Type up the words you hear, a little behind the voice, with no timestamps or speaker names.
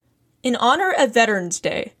In honor of Veterans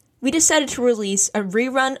Day, we decided to release a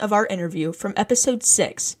rerun of our interview from Episode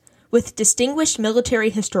 6 with distinguished military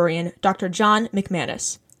historian Dr. John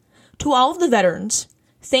McManus. To all of the veterans,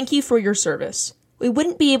 thank you for your service. We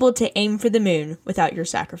wouldn't be able to aim for the moon without your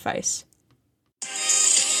sacrifice.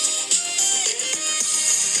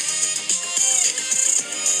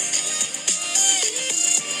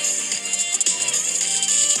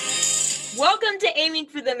 Welcome to Aiming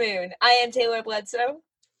for the Moon. I am Taylor Bledsoe.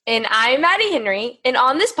 And I'm Maddie Henry, and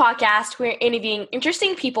on this podcast, we're interviewing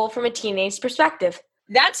interesting people from a teenage perspective.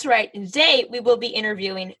 That's right. Today, we will be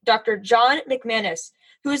interviewing Dr. John McManus,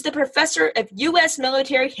 who is the professor of U.S.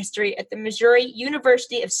 military history at the Missouri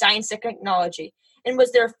University of Science and Technology, and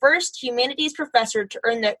was their first humanities professor to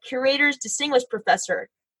earn the Curator's Distinguished Professor.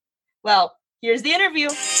 Well, here's the interview.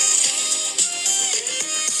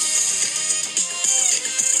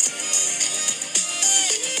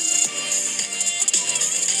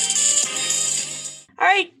 All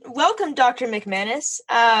right, welcome, Dr. McManus.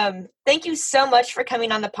 Thank you so much for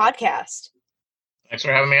coming on the podcast. Thanks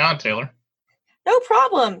for having me on, Taylor. No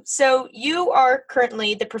problem. So you are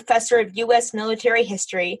currently the professor of U.S. military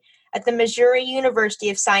history at the Missouri University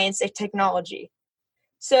of Science and Technology.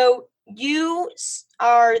 So you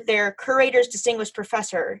are their Curator's Distinguished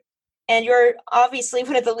Professor, and you're obviously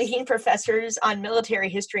one of the leading professors on military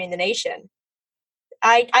history in the nation.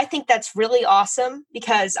 I think that's really awesome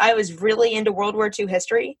because I was really into World War II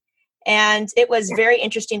history, and it was very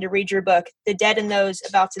interesting to read your book, The Dead and Those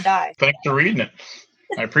About to Die. Thanks for reading it.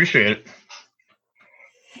 I appreciate it.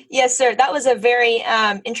 Yes, sir. That was a very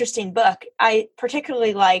interesting book. I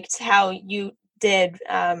particularly liked how you did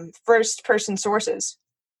first-person sources.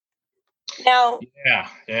 Now,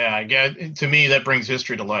 to me, that brings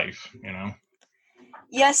history to life, you know.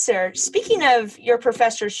 Yes, sir. Speaking of your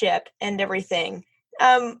professorship and everything,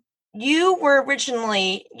 you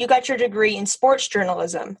got your degree in sports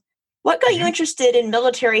journalism. What got you interested in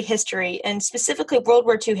military history and specifically World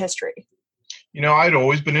War II history? You know, I'd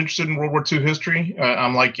always been interested in World War II history.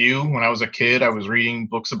 I'm like you. When I was a kid, I was reading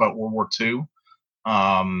books about World War II.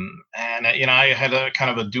 I had a kind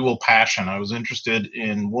of a dual passion. I was interested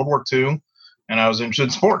in World War II and I was interested in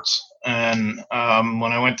sports. And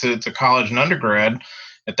when I went to college and undergrad,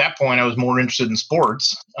 at that point, I was more interested in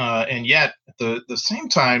sports, and yet at the same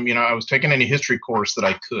time, you know, I was taking any history course that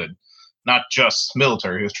I could, not just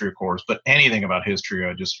military history, of course, but anything about history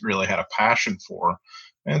I just really had a passion for.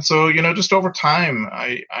 And so, you know, just over time,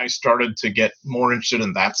 I started to get more interested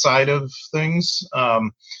in that side of things,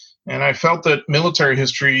 and I felt that military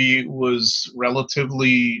history was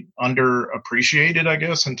relatively underappreciated, I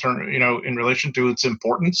guess, in relation to its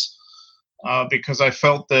importance. Because I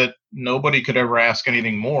felt that nobody could ever ask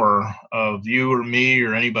anything more of you or me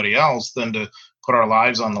or anybody else than to put our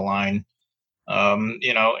lives on the line,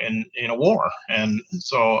 in a war. And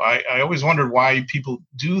so I always wondered why people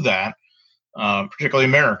do that, particularly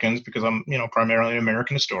Americans, because I'm, primarily an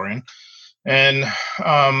American historian. And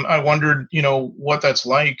I wondered, what that's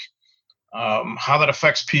like, how that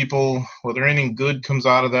affects people, whether anything good comes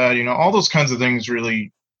out of that, all those kinds of things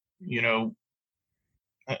really,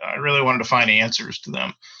 I really wanted to find answers to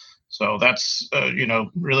them. So that's,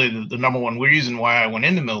 really the number one reason why I went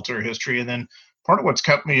into military history. And then part of what's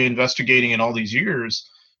kept me investigating in all these years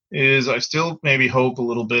is I still maybe hope a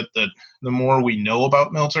little bit that the more we know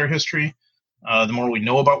about military history, the more we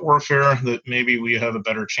know about warfare, that maybe we have a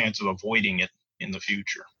better chance of avoiding it in the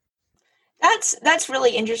future. That's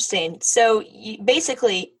really interesting. So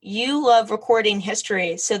basically, you love recording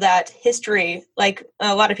history so that history, like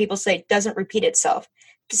a lot of people say, doesn't repeat itself.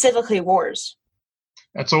 Specifically wars.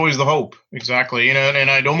 That's always the hope. Exactly. And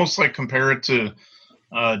I'd almost like compare it to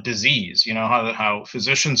disease, how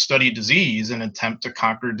physicians study disease and attempt to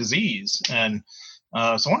conquer disease. And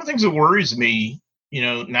so one of the things that worries me,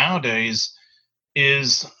 nowadays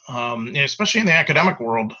is, especially in the academic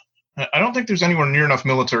world, I don't think there's anywhere near enough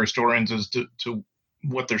military historians as to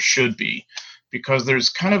what there should be. Because there's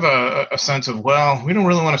kind of a sense of, well, we don't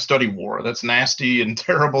really want to study war. That's nasty and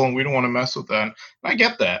terrible, and we don't want to mess with that. And I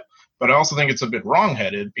get that. But I also think it's a bit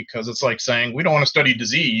wrong-headed because it's like saying we don't want to study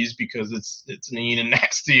disease because it's mean and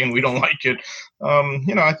nasty and we don't like it.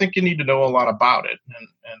 I think you need to know a lot about it. And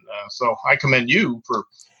so I commend you for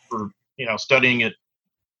studying it,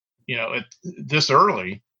 at this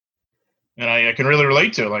early. And I can really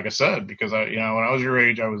relate to it, like I said, because when I was your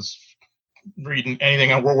age, I was reading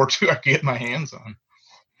anything on World War II I could get my hands on.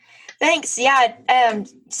 Thanks. Yeah.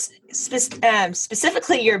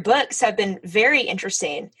 Specifically, your books have been very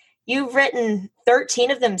interesting. You've written 13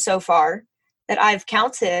 of them so far that I've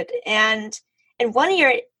counted. And in one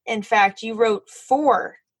year, in fact, you wrote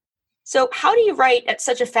 4 So how do you write at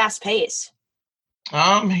such a fast pace?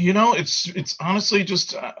 It's honestly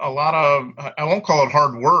just a lot of, I won't call it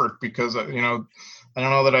hard work because, I don't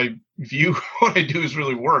know that I view what I do as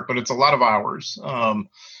really work, but it's a lot of hours.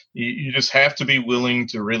 You just have to be willing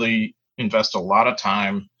to really invest a lot of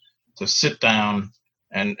time to sit down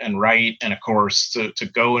and write. And of course, to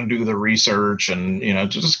go and do the research and, to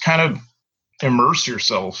just kind of immerse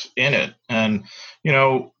yourself in it. And,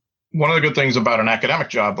 one of the good things about an academic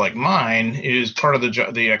job like mine is part of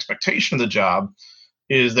the expectation of the job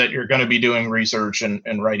is that you're going to be doing research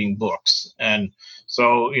and writing books. And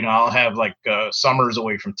so, I'll have like summers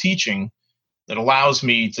away from teaching that allows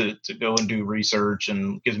me to go and do research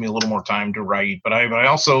and gives me a little more time to write. But I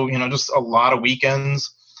also, just a lot of weekends,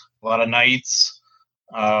 a lot of nights.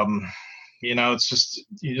 It's just,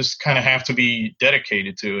 you just kind of have to be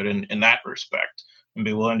dedicated to it in that respect and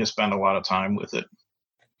be willing to spend a lot of time with it.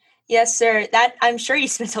 Yes, sir. That I'm sure you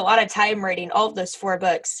spent a lot of time writing all of those 4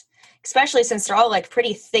 books, especially since they're all like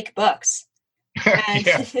pretty thick books. And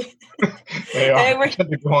Yeah, they are. they were,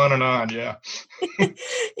 They go on and on. Yeah.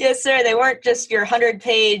 yes, sir. They weren't just your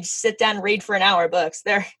 100-page sit down read for an hour books.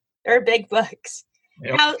 They're big books.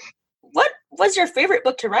 Yep. Now, what was your favorite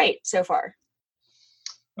book to write so far?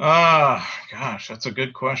 Gosh, that's a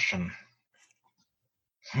good question.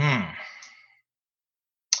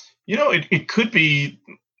 It could be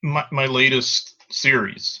my latest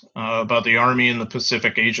series about the Army in the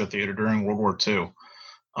Pacific Asia Theater during World War II,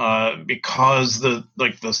 because the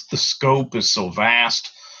scope is so vast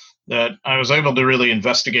that I was able to really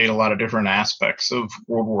investigate a lot of different aspects of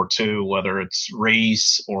World War II, whether it's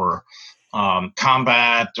race or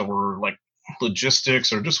combat or like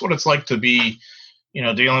logistics or just what it's like to be,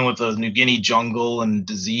 dealing with the New Guinea jungle and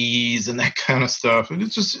disease and that kind of stuff. And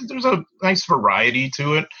it's just, there's a nice variety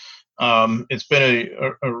to it. It's been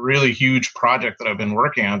a really huge project that I've been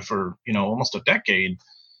working on for, almost a decade,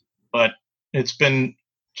 but it's been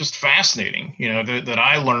just fascinating, that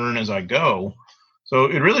I learn as I go. So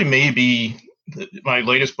it really may be my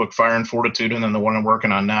latest book, Fire and Fortitude, and then the one I'm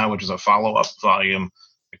working on now, which is a follow-up volume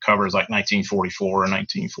that covers like 1944 and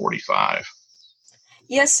 1945.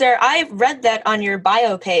 Yes, sir. I read that on your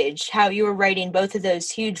bio page, how you were writing both of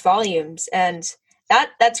those huge volumes, and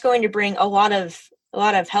that's going to bring a lot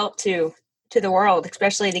of help to the world,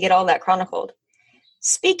 especially to get all that chronicled.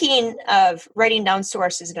 Speaking of writing down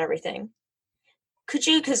sources and everything, could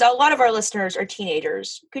you, because a lot of our listeners are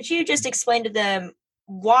teenagers, could you just explain to them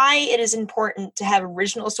why it is important to have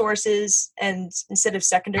original sources and instead of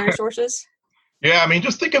secondary sources? Yeah, I mean,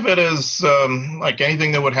 just think of it as like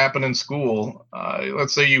anything that would happen in school.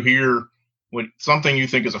 Let's say you hear something you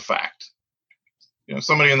think is a fact.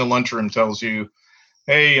 Somebody in the lunchroom tells you,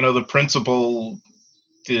 hey, the principal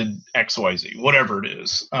did X, Y, Z, whatever it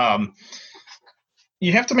is.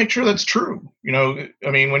 You have to make sure that's true. I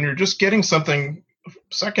mean, when you're just getting something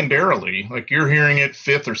secondarily, like you're hearing it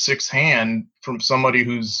fifth or sixth hand from somebody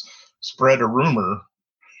who's spread a rumor,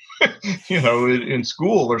 in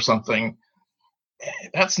school or something,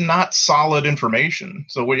 that's not solid information.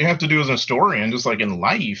 So what you have to do as a historian, just like in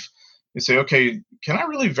life, is say, okay, can I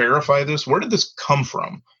really verify this? Where did this come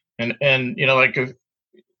from? And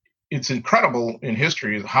it's incredible in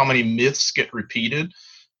history how many myths get repeated.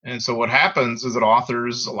 And so what happens is that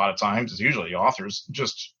authors, a lot of times, it's usually authors,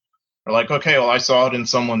 just are like, okay, well, I saw it in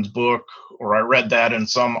someone's book, or I read that in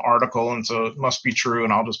some article, and so it must be true,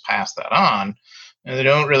 and I'll just pass that on. And they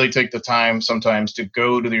don't really take the time sometimes to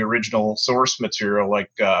go to the original source material,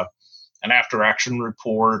 like an after-action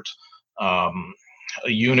report, a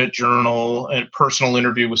unit journal, a personal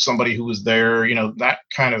interview with somebody who was there, that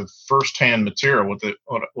kind of firsthand material,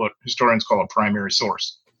 what historians call a primary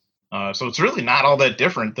source. So it's really not all that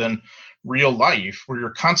different than real life, where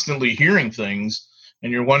you're constantly hearing things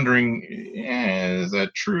and you're wondering, is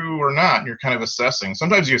that true or not? And you're kind of assessing.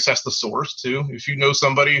 Sometimes you assess the source too. If you know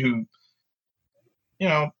somebody who,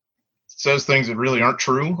 says things that really aren't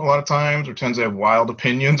true a lot of times, or tends to have wild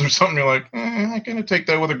opinions or something, you're like, I'm going to take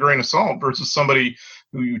that with a grain of salt, versus somebody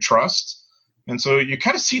who you trust. And so you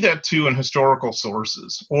kind of see that too in historical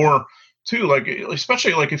sources, or too, like,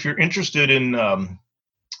 especially like if you're interested in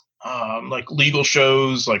like legal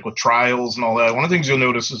shows, like with trials and all that. One of the things you'll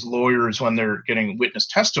notice is lawyers, when they're getting witness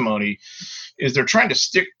testimony, is they're trying to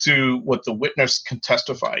stick to what the witness can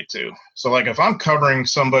testify to. So like if I'm covering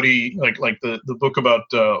somebody like the book about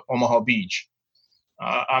Omaha Beach,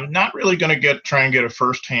 I'm not really going to try and get a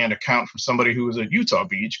firsthand account from somebody who was at Utah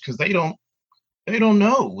Beach, because they don't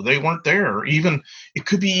know. They weren't there. Even it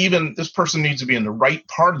could be this person needs to be in the right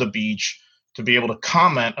part of the beach to be able to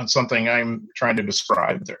comment on something I'm trying to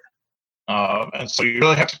describe there. And so you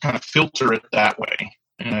really have to kind of filter it that way.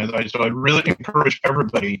 And so I really encourage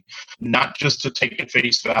everybody not just to take at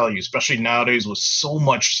face value, especially nowadays with so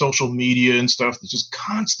much social media and stuff that's just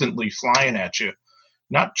constantly flying at you,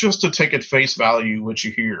 not just to take at face value what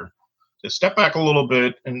you hear, to step back a little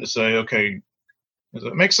bit and to say, okay, does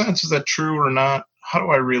it make sense? Is that true or not? How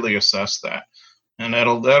do I really assess that? And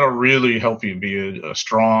that'll really help you be a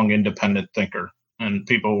strong, independent thinker. And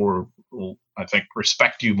people will, I think,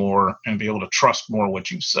 respect you more and be able to trust more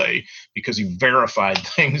what you say because you verified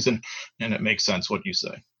things and it makes sense what you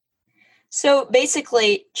say. So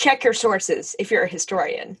basically, check your sources if you're a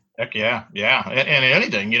historian. Heck yeah. And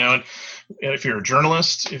anything, if you're a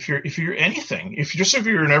journalist, if you're anything, if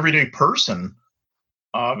you're an everyday person,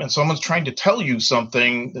 and someone's trying to tell you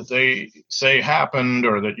something that they say happened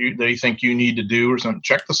or that they think you need to do or something,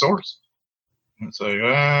 check the source and say,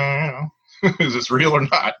 is this real or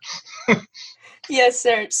not? Yes,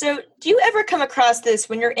 sir. So do you ever come across this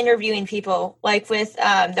when you're interviewing people, like with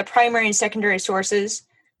the primary and secondary sources,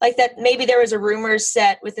 like that maybe there was a rumor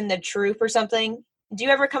set within the troop or something? Do you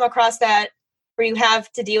ever come across that where you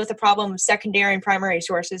have to deal with the problem of secondary and primary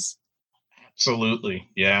sources? Absolutely.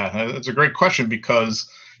 Yeah, that's a great question because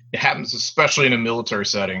it happens, especially in a military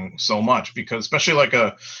setting, so much because especially like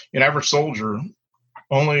an average soldier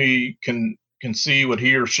only can see what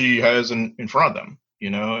he or she has in front of them,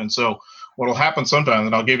 and so what will happen sometimes,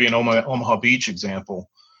 and I'll give you an Omaha Beach example,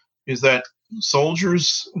 is that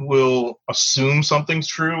soldiers will assume something's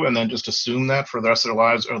true and then just assume that for the rest of their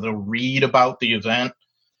lives, or they'll read about the event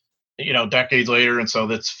decades later, and so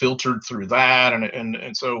that's filtered through that,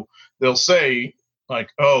 and so they'll say like,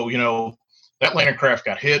 oh, that landing craft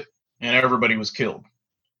got hit and everybody was killed.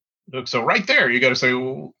 So right there, you got to say,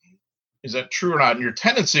 well, is that true or not? And your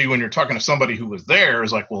tendency when you're talking to somebody who was there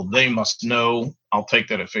is like, well, they must know. I'll take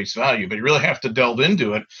that at face value. But you really have to delve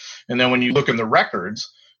into it. And then when you look in the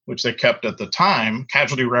records, which they kept at the time,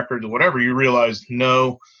 casualty records or whatever, you realize,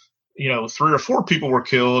 no, 3 or 4 people were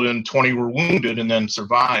killed and 20 were wounded and then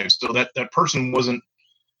survived. So that person wasn't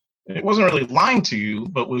really lying to you,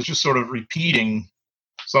 but was just sort of repeating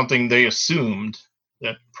something they assumed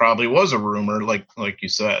that probably was a rumor, like you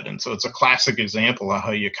said. And so it's a classic example of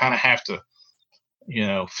how you kind of have to,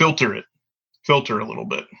 filter a little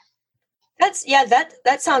bit.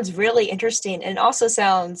 That sounds really interesting, and also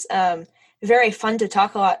sounds very fun to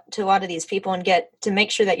talk to a lot of these people and get to make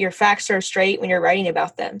sure that your facts are straight when you're writing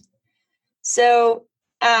about them. So,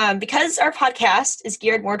 because our podcast is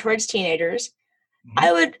geared more towards teenagers,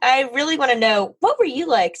 mm-hmm. I really want to know, what were you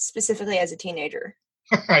like specifically as a teenager?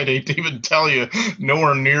 I'd hate to even tell you,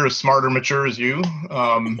 nowhere near as smart or mature as you.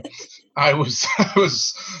 I was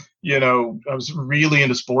really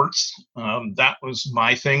into sports. That was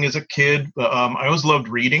my thing as a kid. But I always loved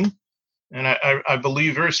reading. And I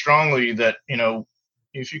believe very strongly that,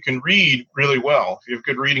 if you can read really well, if you have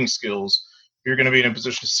good reading skills, you're going to be in a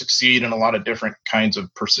position to succeed in a lot of different kinds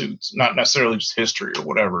of pursuits, not necessarily just history or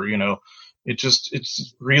whatever, it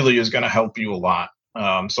really is going to help you a lot.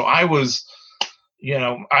 So I was,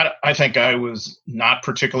 I think I was not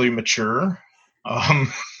particularly mature. I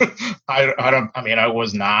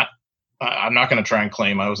was not. I'm not going to try and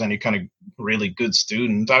claim I was any kind of really good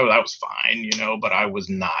student. I was fine, but I was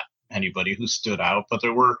not anybody who stood out. But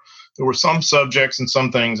there were some subjects and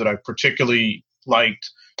some things that I particularly liked,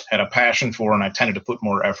 had a passion for, and I tended to put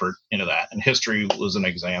more effort into that. And history was an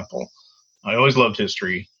example. I always loved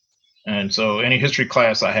history. And so any history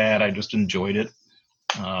class I had, I just enjoyed it.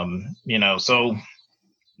 So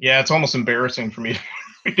yeah, it's almost embarrassing for me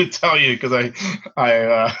to tell you because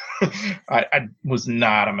I was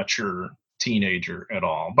not a mature teenager at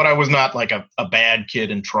all, but I was not like a bad kid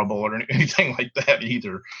in trouble or anything like that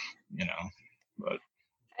either, but.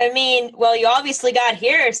 I mean, well, you obviously got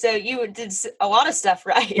here, so you did a lot of stuff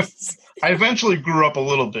right. I eventually grew up a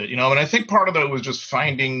little bit, and I think part of that was just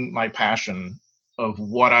finding my passion of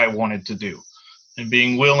what I wanted to do and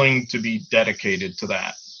being willing to be dedicated to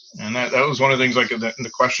that. And that was one of the things, like in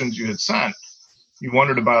the questions you had sent, you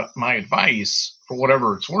wondered about my advice for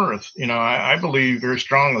whatever it's worth. I believe very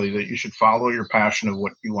strongly that you should follow your passion of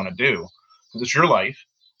what you want to do because it's your life.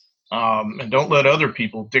 And don't let other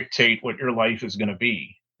people dictate what your life is going to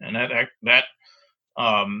be. And that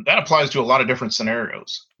applies to a lot of different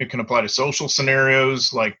scenarios. It can apply to social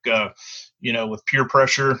scenarios like, with peer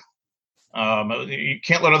pressure. You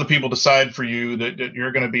can't let other people decide for you that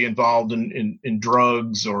you're going to be involved in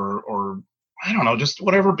drugs or I don't know, just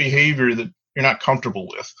whatever behavior that you're not comfortable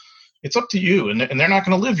with. It's up to you, and they're not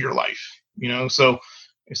going to live your life. So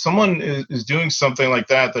if someone is doing something like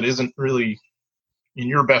that isn't really in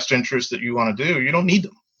your best interest that you want to do, you don't need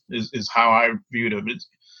them. Is how I viewed it.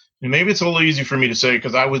 and maybe it's a little easy for me to say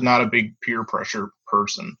because I was not a big peer pressure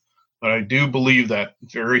person, but I do believe that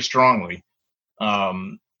very strongly,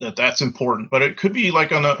 that that's important. But it could be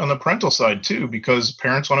like on the parental side too, because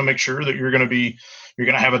parents want to make sure that you're going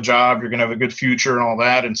to have a job, you're going to have a good future and all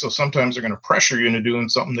that. And so sometimes they're going to pressure you into doing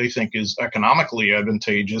something they think is economically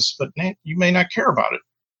advantageous, but you may not care about it.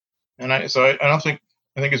 And I don't think,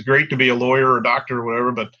 I think it's great to be a lawyer or a doctor or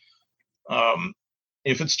whatever, but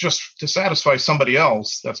if it's just to satisfy somebody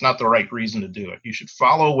else, that's not the right reason to do it. You should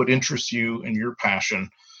follow what interests you and your passion,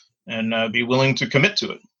 and be willing to commit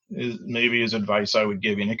to it. Maybe is advice I would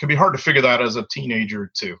give you. And it can be hard to figure that as a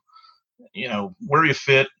teenager too. Where you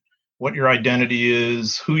fit, what your identity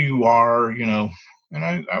is, who you are. And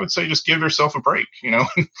I would say just give yourself a break.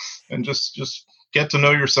 And just get to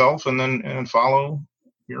know yourself, and follow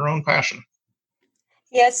your own passion.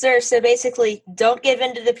 Yes, sir. So basically, don't give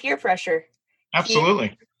in to the peer pressure.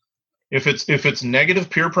 Absolutely. If it's negative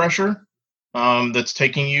peer pressure, that's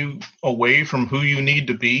taking you away from who you need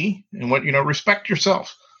to be, and respect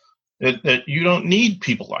yourself. That you don't need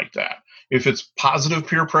people like that. If it's positive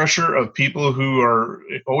peer pressure of people who are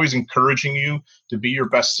always encouraging you to be your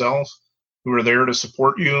best self, who are there to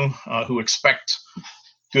support you, who expect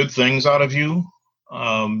good things out of you,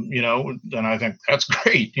 then I think that's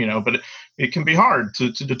great, but it can be hard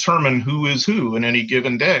to determine who is who in any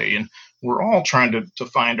given day. And we're all trying to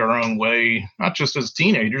find our own way, not just as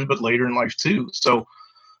teenagers, but later in life too. So,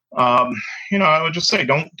 I would just say,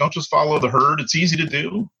 don't just follow the herd. It's easy to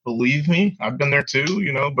do. Believe me, I've been there too,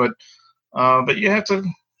 but you have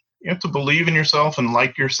to believe in yourself and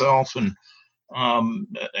like yourself. And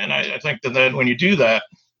I think that when you do that,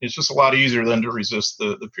 it's just a lot easier than to resist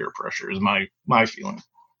the peer pressure is my feeling.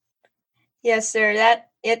 Yes, sir.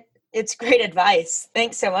 It's great advice.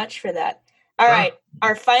 Thanks so much for that. All Sure. right.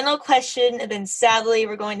 Our final question, and then sadly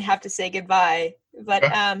we're going to have to say goodbye. But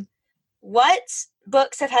Okay. What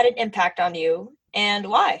books have had an impact on you and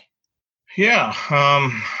why? Yeah.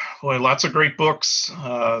 Boy, lots of great books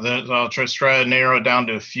that I'll try to narrow it down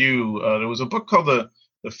to a few. There was a book called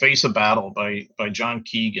The Face of Battle by John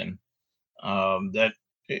Keegan. That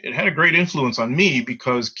it had a great influence on me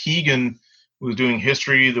because Keegan was doing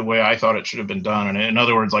history the way I thought it should have been done. And in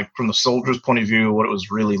other words, like from the soldier's point of view, what it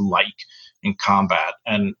was really like in combat.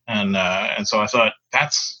 And so I thought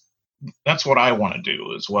that's what I want to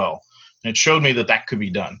do as well. And it showed me that could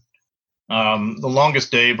be done. The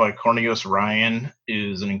Longest Day by Cornelius Ryan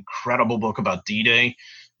is an incredible book about D-Day.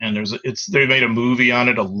 And they made a movie on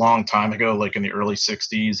it a long time ago, like in the early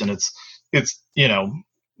 60s. And it's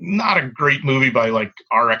not a great movie by like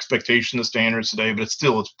our expectation of standards today, but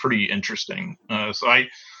it's pretty interesting. So I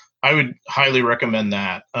would highly recommend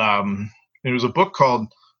that. There was a book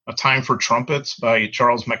called A Time for Trumpets by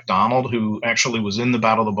Charles MacDonald, who actually was in the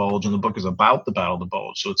Battle of the Bulge, and the book is about the Battle of the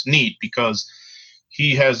Bulge. So it's neat because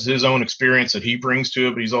he has his own experience that he brings to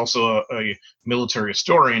it, but he's also a military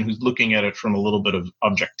historian who's looking at it from a little bit of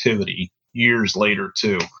objectivity years later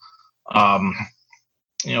too. Band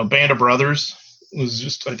of Brothers was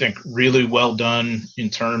just, I think, really well done in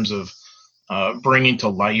terms of bringing to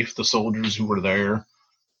life the soldiers who were there.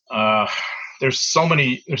 There's so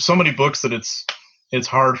many books that it's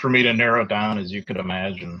hard for me to narrow down, as you could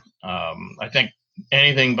imagine. I think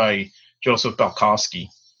anything by Joseph Balkowski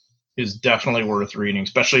is definitely worth reading,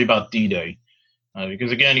 especially about D-Day,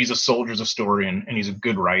 because again, he's a soldier's historian and he's a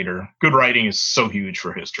good writer. Good writing is so huge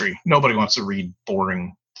for history. Nobody wants to read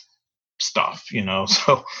boring stuff,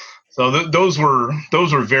 So those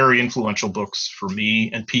were very influential books for me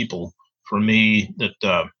and people for me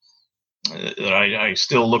that I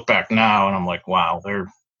still look back now and I'm like, wow,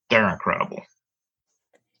 they're incredible.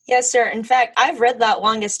 Yes, sir. In fact, I've read that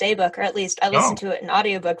Longest Day book, or at least I listened to it in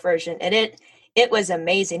audiobook version, and it was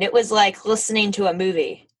amazing. It was like listening to a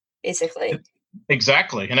movie, basically.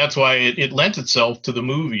 Exactly. And that's why it lent itself to the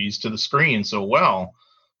movies, to the screen so well.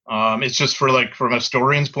 It's just from a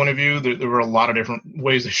historian's point of view, there were a lot of different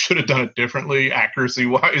ways they should have done it differently, accuracy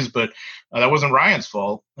wise, but that wasn't Ryan's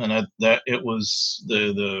fault. And that it was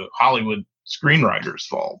the Hollywood screenwriter's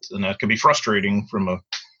fault. And that can be frustrating from a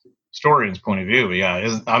historian's point of view. But yeah,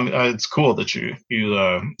 it's cool that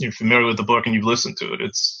you're familiar with the book and you've listened to it.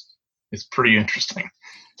 It's pretty interesting.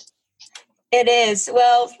 It is.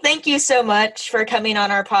 Well, thank you so much for coming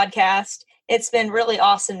on our podcast. It's been really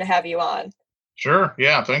awesome to have you on. Sure.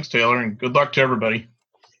 Yeah. Thanks, Taylor. And good luck to everybody.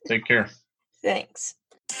 Take care. Thanks.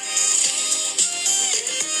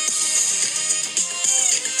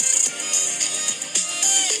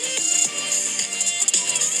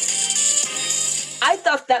 I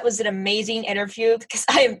thought that was an amazing interview because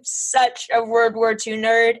I am such a World War II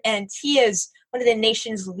nerd, and he is one of the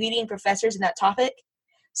nation's leading professors in that topic.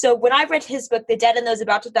 So when I read his book, The Dead and Those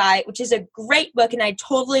About to Die, which is a great book, and I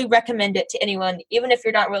totally recommend it to anyone, even if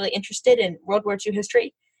you're not really interested in World War II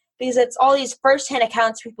history, because it's all these firsthand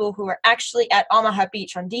accounts of people who were actually at Omaha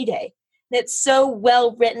Beach on D-Day. And it's so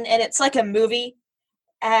well written, and it's like a movie,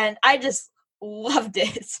 and I just loved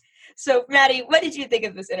it. So, Maddie, what did you think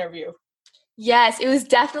of this interview? Yes, it was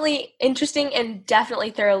definitely interesting and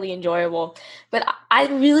definitely thoroughly enjoyable. But I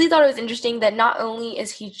really thought it was interesting that not only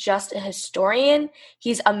is he just a historian,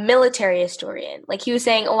 he's a military historian. Like he was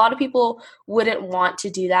saying, a lot of people wouldn't want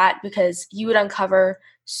to do that because you would uncover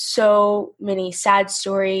so many sad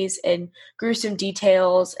stories and gruesome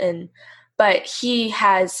details, but he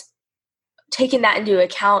has taken that into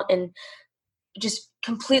account and just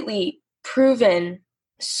completely proven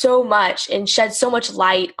so much and shed so much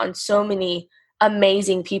light on so many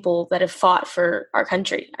amazing people that have fought for our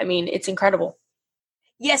country. I mean, it's incredible.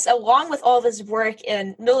 Yes, along with all of his work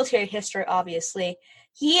in military history, obviously,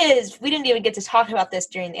 we didn't even get to talk about this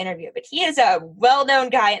during the interview, but he is a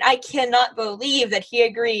well-known guy, and I cannot believe that he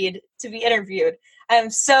agreed to be interviewed.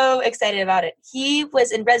 I'm so excited about it. He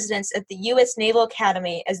was in residence at the U.S. Naval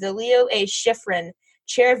Academy as the Leo A. Schifrin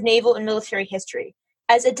Chair of Naval and Military History,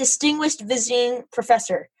 as a distinguished visiting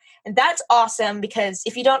professor. And that's awesome because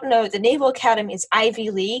if you don't know, the Naval Academy is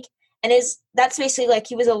Ivy League, and that's basically like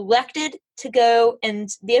he was elected to go and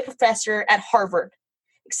be a professor at Harvard,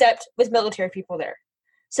 except with military people there.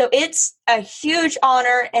 So it's a huge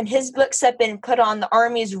honor, and his books have been put on the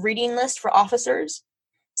Army's reading list for officers.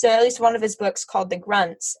 So at least one of his books called The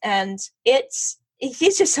Grunts, and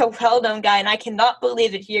he's just a well-known guy, and I cannot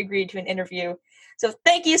believe that he agreed to an interview. So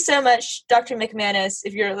thank you so much, Dr. McManus,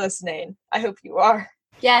 if you're listening. I hope you are.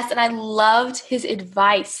 Yes, and I loved his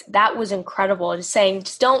advice. That was incredible. Just saying,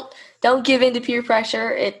 just don't give in to peer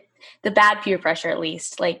pressure. The bad peer pressure, at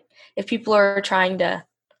least. Like if people are trying to,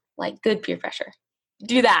 like good peer pressure,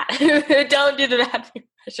 do that. Don't do the bad peer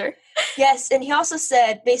pressure. Yes, and he also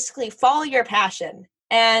said basically follow your passion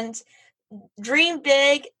and dream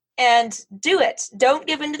big and do it. Don't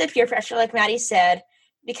give in to the peer pressure, like Maddie said,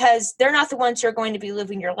 because they're not the ones who are going to be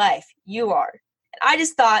living your life. You are. And I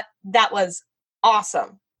just thought that was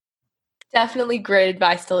awesome. Definitely great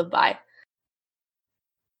advice to live by.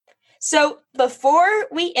 So before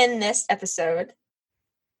we end this episode,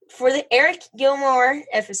 for the Eric Gilmore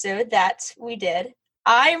episode that we did,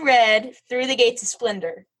 I read Through the Gates of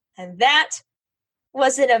Splendor, and that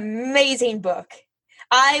was an amazing book.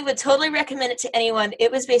 I would totally recommend it to anyone.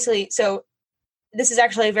 It was basically, so this is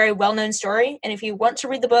actually a very well-known story, and if you want to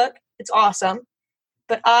read the book, it's awesome.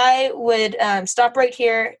 But I would stop right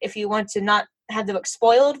here if you want to not have the book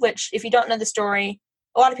spoiled, which if you don't know the story,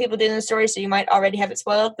 a lot of people do know the story, so you might already have it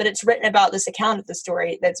spoiled, but it's written about this account of the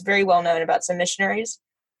story that's very well known about some missionaries.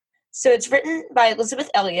 So it's written by Elizabeth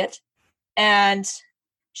Elliot, and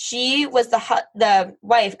she was the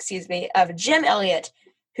wife, of Jim Elliot,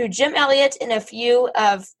 who Jim Elliot and a few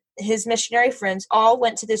of his missionary friends all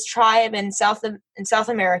went to this tribe in South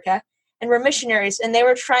America and were missionaries, and they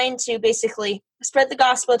were trying to basically spread the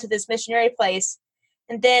gospel to this missionary place.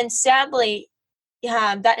 And then sadly,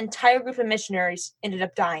 that entire group of missionaries ended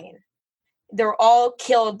up dying. They were all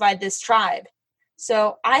killed by this tribe.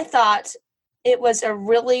 So I thought it was a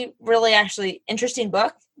really, really actually interesting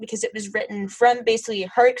book because it was written from basically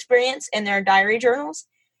her experience in their diary journals.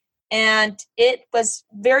 And it was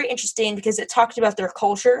very interesting because it talked about their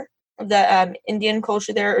culture, the Indian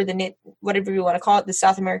culture there, or the whatever you want to call it, the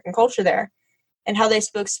South American culture there, and how they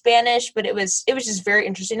spoke Spanish. But it was just very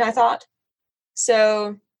interesting, I thought.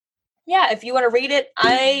 So, yeah, if you want to read it,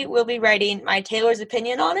 I will be writing my Taylor's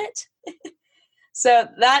opinion on it. So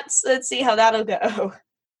let's see how that'll go.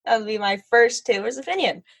 That'll be my first Taylor's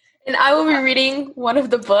opinion. And I will be reading one of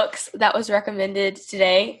the books that was recommended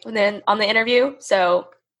today on the interview. So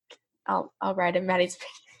I'll write in Maddie's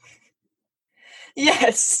opinion.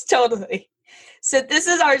 Yes, totally. So this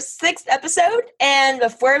is our 6th episode, and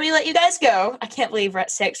before we let you guys go, I can't believe we're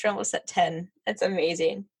at 6. We're almost at 10. That's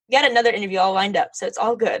amazing. We got another interview all lined up, so it's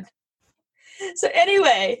all good. So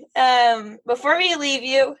anyway, before we leave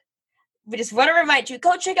you, we just want to remind you,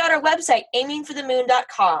 go check out our website,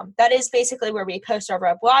 aimingforthemoon.com. That is basically where we post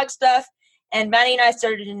our blog stuff, and Maddie and I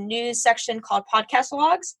started a news section called Podcast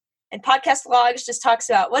Logs. And Podcast Logs just talks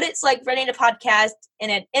about what it's like running a podcast in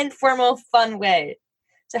an informal, fun way.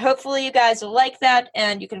 So hopefully you guys will like that,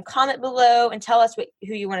 and you can comment below and tell us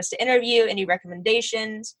who you want us to interview, any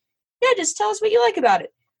recommendations. Yeah, just tell us what you like about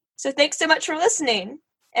it. So thanks so much for listening,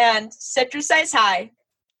 and set your sights high.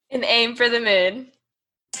 And aim for the moon.